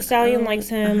women. Meg Thee Stallion likes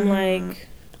him, like...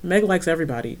 Meg likes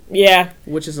everybody. Yeah.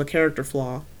 Which is a character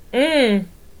flaw. Okay?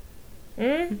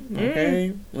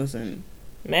 Listen.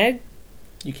 Meg?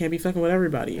 You can't be fucking with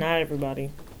everybody. Not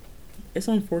everybody. It's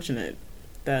unfortunate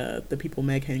that the people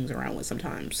Meg hangs around with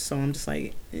sometimes. So I'm just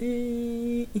like,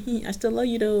 I still love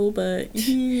you though, but...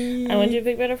 I want you to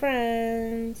pick better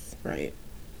friends. Right.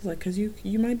 It's like, because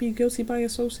you might be guilty by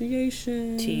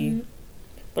association. T.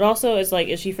 But also, it's like,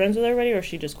 is she friends with everybody or is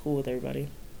she just cool with everybody?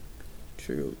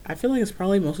 True. I feel like it's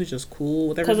probably mostly just cool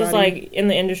with everybody. Because it's like, in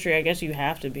the industry, I guess you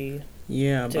have to be.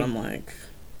 Yeah, but I'm like,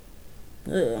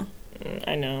 ugh.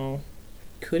 I know.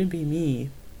 Couldn't be me.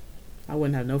 I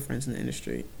wouldn't have no friends in the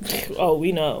industry. Oh,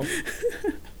 we know.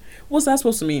 What's that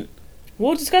supposed to mean?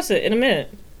 We'll discuss it in a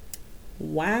minute.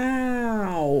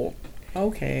 Wow.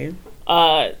 Okay.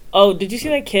 Oh, did you see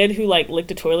that kid who, like,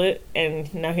 licked a toilet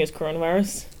and now he has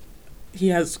coronavirus? He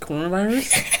has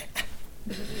coronavirus?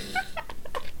 I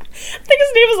think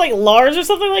his name was, like, Lars or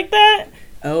something like that.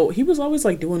 Oh, he was always,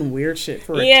 like, doing weird shit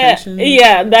for attention.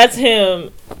 Yeah, that's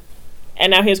him.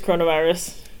 And now he has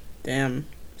coronavirus. Damn.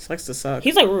 Sucks to suck.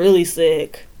 He's, like, really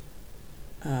sick.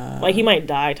 Like, he might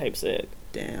die type sick.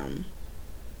 Damn.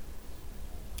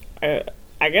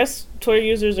 I guess Twitter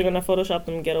users are gonna Photoshop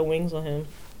them ghetto wings on him.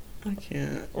 I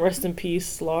can't. Rest in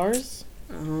peace, Lars.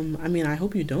 I mean, I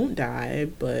hope you don't die,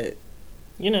 but...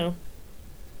 You know.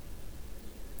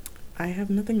 I have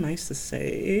nothing nice to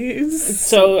say.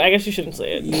 So, I guess you shouldn't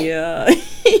say it. Yeah.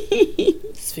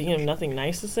 Speaking of nothing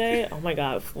nice to say, oh my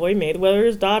god, Floyd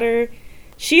Mayweather's daughter,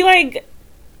 she, like,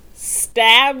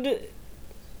 stabbed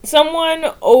someone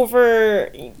over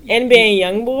NBA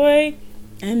YoungBoy.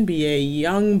 NBA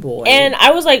YoungBoy. And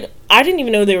I was like, I didn't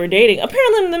even know they were dating.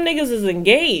 Apparently, them niggas is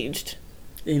engaged.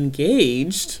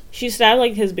 Engaged? She stabbed,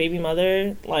 like, his baby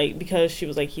mother, like, because she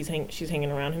was like, she's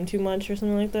hanging around him too much or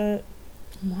something like that.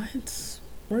 What?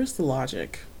 Where's the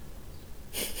logic?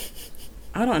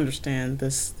 I don't understand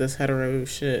this hetero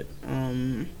shit.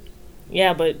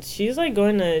 Yeah, but she's like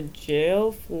going to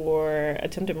jail for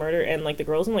attempted murder, and like the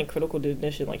girl's in like critical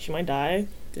condition. Like she might die.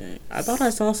 Dang. I thought I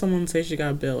saw someone say she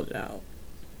got bailed out.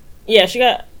 Yeah, she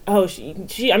got. Oh,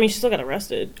 she. I mean, she still got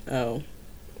arrested. Oh,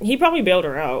 He probably bailed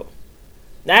her out.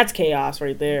 That's chaos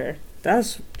right there.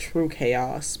 that's true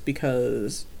chaos,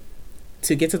 because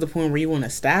to get to the point where you want to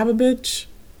stab a bitch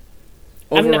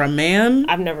over a man,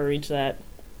 I've never reached that.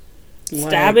 like,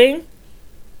 Stabbing?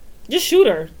 Just shoot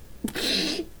her.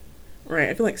 right?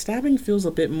 I feel like stabbing feels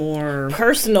a bit more.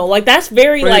 Personal. Like, that's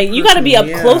very, Very like, you gotta be up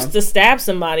personal, close yeah. to stab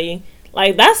somebody.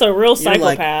 Like, that's a real You're,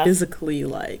 psychopath. like, physically,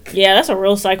 like, Yeah, that's a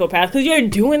real psychopath. Because you're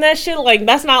doing that shit, like,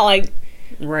 that's not, like...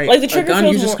 right. Like, the a trigger gun,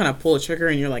 feels you just more- kind of pull a trigger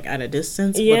and you're like at a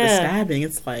distance. But Yeah. the stabbing,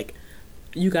 it's like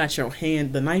you got your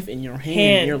hand, the knife in your hand.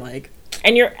 And you're like,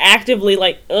 And you're actively,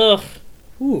 like, ugh.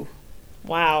 ooh,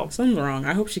 Wow. something's wrong.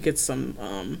 I hope she gets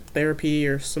some therapy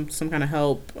or some kind of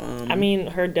help. I mean,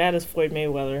 her dad is Floyd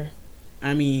Mayweather.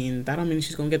 I mean, that don't mean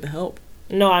she's gonna get the help.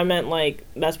 No, I meant, like,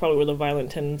 that's probably where the violent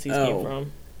tendencies Oh. came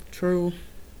from. True,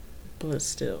 but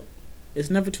still, it's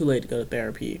never too late to go to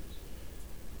therapy.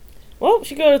 Well,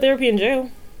 she go to therapy in jail.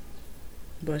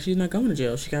 But she's not going to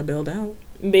jail. She got bailed out.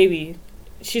 Baby.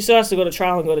 She still has to go to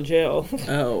trial and go to jail.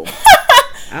 Oh,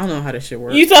 I don't know how this shit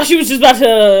works. You thought she was just about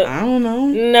to... I don't know.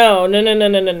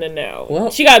 No.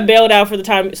 Well- She got bailed out for the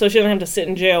time, so she doesn't have to sit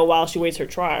in jail while she waits her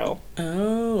trial.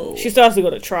 Oh, She still has to go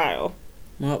to trial.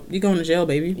 well, you going to jail,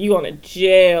 baby? You going to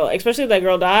jail. Especially if that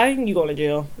girl die, you going to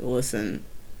jail. Listen,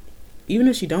 even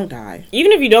if she don't die,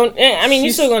 Even if you don't... I mean, you're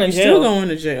she's- still going to you're jail. Still going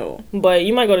to jail. But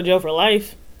you might go to jail for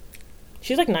life.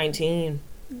 She's like 19.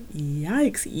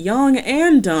 Yikes! Young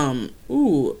and dumb.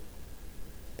 Ooh,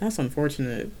 that's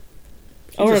unfortunate.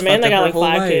 She Over a just man fucked that up got her like whole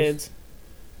 5 life. kids.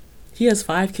 He has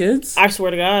 5 kids, I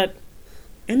swear to God.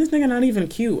 and this nigga not even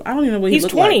cute. I don't even know what He's he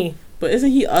look 20. like. But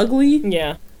isn't he ugly?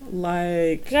 Yeah.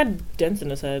 Like, He got dents in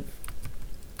his head.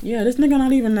 yeah, this nigga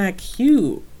not even that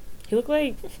cute. He looked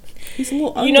like... He's a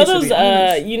little ugly. You know to those be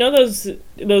honest. you know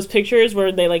those pictures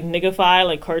where they like niggify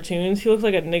like cartoons? He looks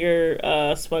like a nigger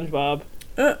SpongeBob.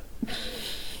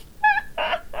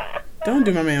 Don't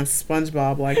do my man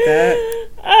SpongeBob like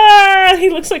that. He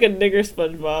looks like a nigger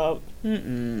SpongeBob.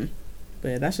 But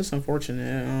yeah, that's just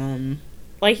unfortunate.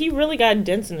 Like he really got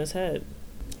dents in his head.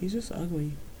 He's just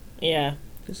ugly. Yeah.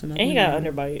 Just an And ugly he got man.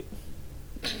 an underbite.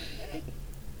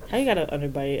 How you got an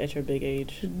underbite at your big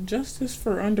age? Justice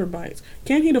for underbites.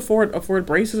 Can't he afford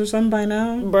braces or something by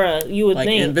now? Bruh, you would Like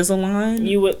think. Invisalign?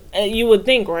 You would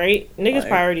think, right? Niggas' Like-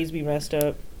 priorities be messed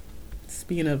up.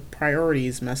 Speaking of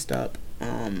priorities messed up,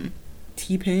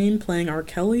 T-Pain playing R.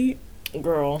 Kelly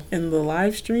Girl. in the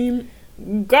live stream.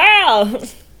 Girl!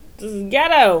 This is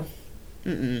ghetto.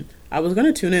 I was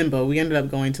gonna tune in, but we ended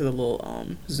up going to the little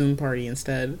Zoom party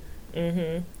instead.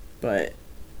 But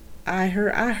I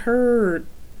heard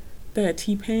that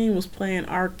T-Pain was playing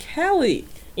R. Kelly.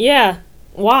 Yeah.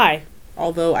 Why?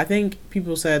 Although I think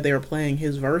people said they were playing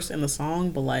his verse in the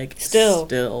song, but like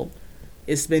Still.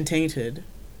 it's been tainted.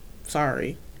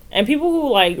 Sorry. And people who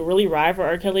like really ride for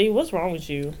R. Kelly, what's wrong with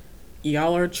you?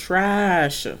 Y'all are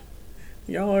trash.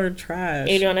 Y'all are trash.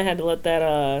 Adriana had to let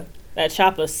that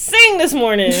chopper sing this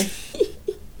morning.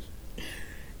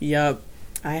 Yup.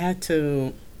 I had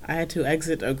to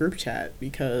exit a group chat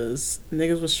because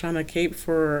niggas was trying to cape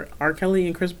for R. Kelly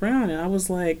and Chris Brown, and I was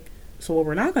like, so what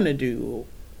we're not gonna do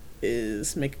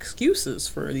is make excuses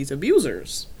for these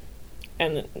abusers.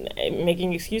 And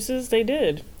making excuses, they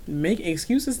did. Make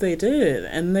excuses they did,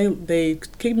 and they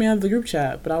kicked me out of the group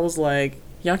chat, but I was like,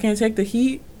 y'all can't take the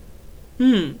heat?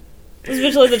 This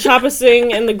bitch let the chopper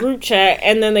sing in the group chat,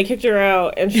 and then they kicked her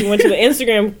out, and she went to the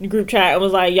Instagram group chat and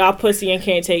was like, y'all pussy and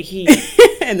can't take heat.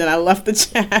 And then I left the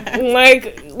chat.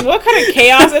 Like, what kind of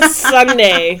chaos? It's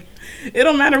Sunday. It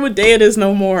don't matter what day it is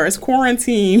no more. It's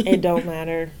quarantine. It don't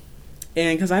matter.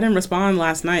 And because I didn't respond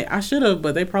last night, I should have,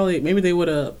 but maybe they would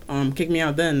have kicked me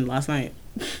out then last night.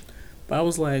 But I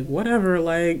was like, whatever.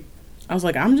 Like, I was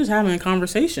like, I'm just having a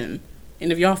conversation,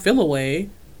 and if y'all feel away,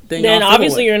 then y'all feel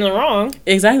obviously away. you're in the wrong.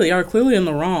 Exactly, y'all are clearly in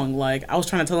the wrong. Like, I was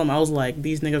trying to tell them, I was like,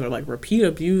 these niggas are like repeat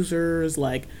abusers.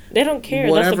 Like, They don't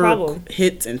care. That's the whatever problem.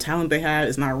 hits and talent they had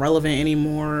is not relevant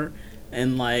anymore.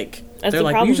 And like, That's they're the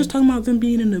like, problem. we were just talking about them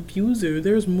being an abuser.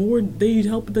 There's more. They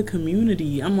help the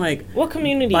community. I'm like, What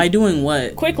community? by doing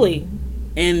what? Quickly.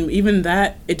 And even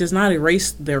that, it does not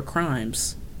erase their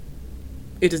crimes.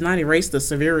 It does not erase the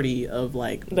severity of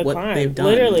like The what crime, they've done.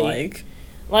 literally.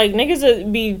 Like, Niggas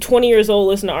that be 20 years old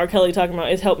listen to R. Kelly talking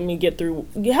about is helping you get through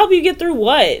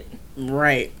what?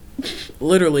 right.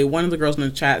 literally, one of the girls in the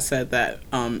chat said that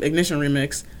Ignition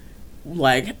Remix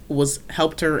like was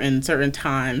helped her in certain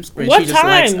times, but What she just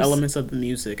likes times? elements of the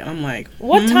music. And I'm like,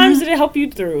 What times did it help you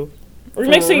through?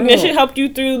 Remix For Ignition real. helped you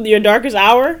through your darkest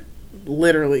hour?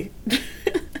 literally.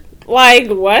 Like,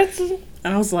 what?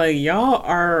 And I was like, y'all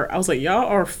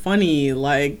are funny,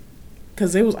 like,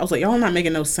 cause I was like, y'all not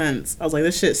making no sense. I was like,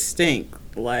 this shit stink,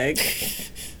 like,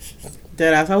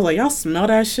 deadass. I was like, y'all smell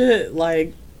that shit,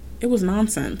 like, it was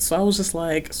nonsense. So I was just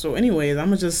like, so anyways, I'm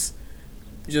gonna just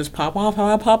pop off how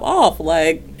I pop off.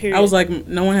 Like, Period. I was like,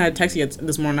 no one had texted yet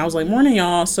this morning. I was like, morning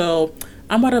y'all. So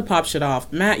I'm about to pop shit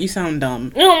off. Matt, you sound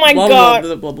dumb. Oh my blah, God.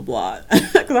 Blah blah blah blah.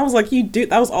 Because I was like,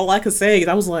 that was all I could say. 'Cause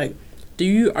I was like,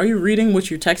 are you reading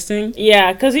what you're texting?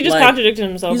 Yeah, because he just Like, contradicted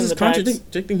himself He's in the just text.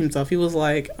 contradicting himself. He was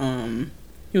like, oh,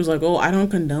 I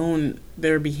don't condone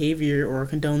their behavior or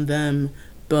condone them,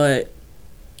 but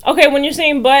Okay, when you're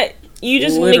saying but, you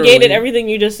just Literally. negated everything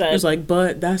you just said. it was like,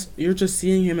 but you're just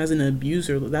seeing him as an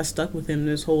abuser that stuck with him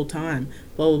this whole time.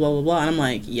 Blah blah blah blah blah. And I'm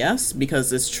like, yes,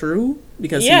 because it's true.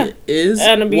 Because Yeah. he is,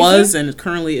 An abuser? was, and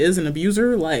currently is an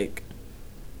abuser. Like,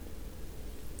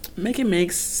 make it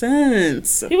make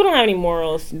sense. People don't have any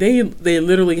morals. They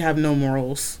literally have no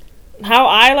morals. How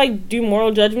I like do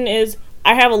moral judgment is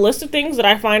I have a list of things that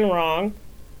I find wrong,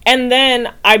 and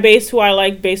then I base who I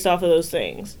like based off of those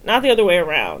things, not the other way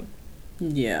around.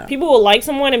 Yeah. People will like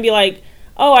someone and be like,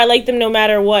 oh, I like them no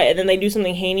matter what, and then they do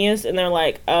something heinous and they're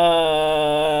like,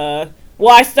 well,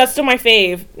 that's still my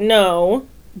fave. No.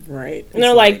 Right. And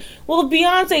they're like, well,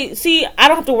 Beyonce, see, I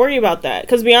don't have to worry about that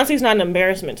because Beyonce's not an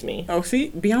embarrassment to me. oh, see,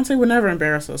 Beyonce would never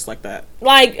embarrass us like that.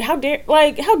 Like, how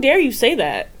dare you say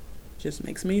that? Just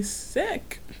makes me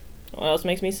sick. What else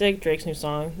makes me sick? Drake's new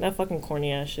song. That fucking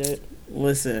corny ass shit.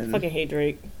 Listen, Fucking hate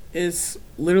Drake. it's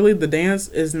literally, the dance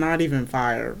is not even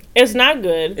fire. It's not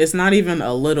good. It's not even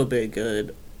a little bit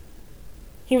good.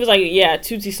 He was like, yeah,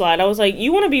 Tootsie Slide. I was like,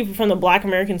 you want to be from the Black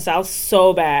American South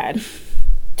so bad.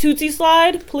 Tootsie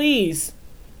Slide? Please.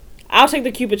 I'll take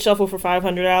the Cupid Shuffle for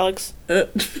 $500, Alex. But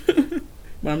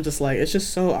I'm just like, it's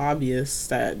just so obvious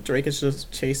that Drake is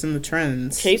just chasing the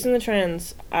trends. Chasing the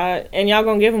trends. And y'all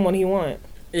gonna give him what he want.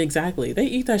 Exactly. They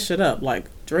eat that shit up. Like,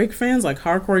 Drake fans, like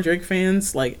hardcore Drake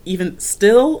fans, like, even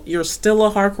still, you're still a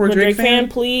hardcore But Drake fan?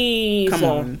 please. Come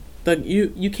on.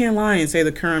 You can't lie and say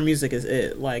the current music is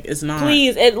it. Like, it's not.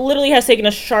 Please. It literally has taken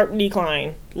a sharp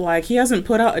decline. Like, he hasn't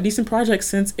put out a decent project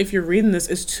since, if you're reading this,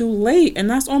 it's too late. And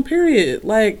that's on period.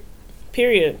 Like,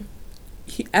 Period.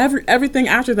 everything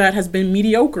after that has been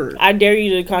mediocre. I dare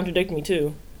you to contradict me,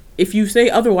 too. If you say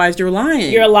otherwise, you're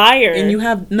lying. You're a liar. And you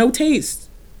have no taste.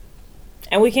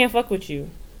 And we can't fuck with you.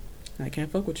 I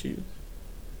can't fuck with you.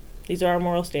 These are our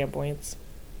moral standpoints.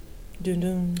 Dun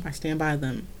dun. I stand by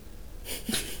them.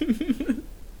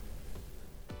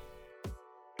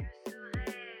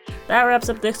 That wraps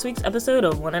up this week's episode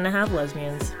of 1.5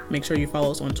 Lesbians. Make sure you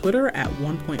follow us on Twitter at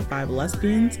 1.5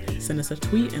 lesbians. Send us a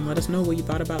tweet and let us know what you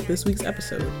thought about this week's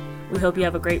episode. We hope you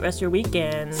have a great rest of your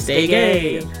weekend. Stay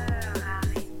gay.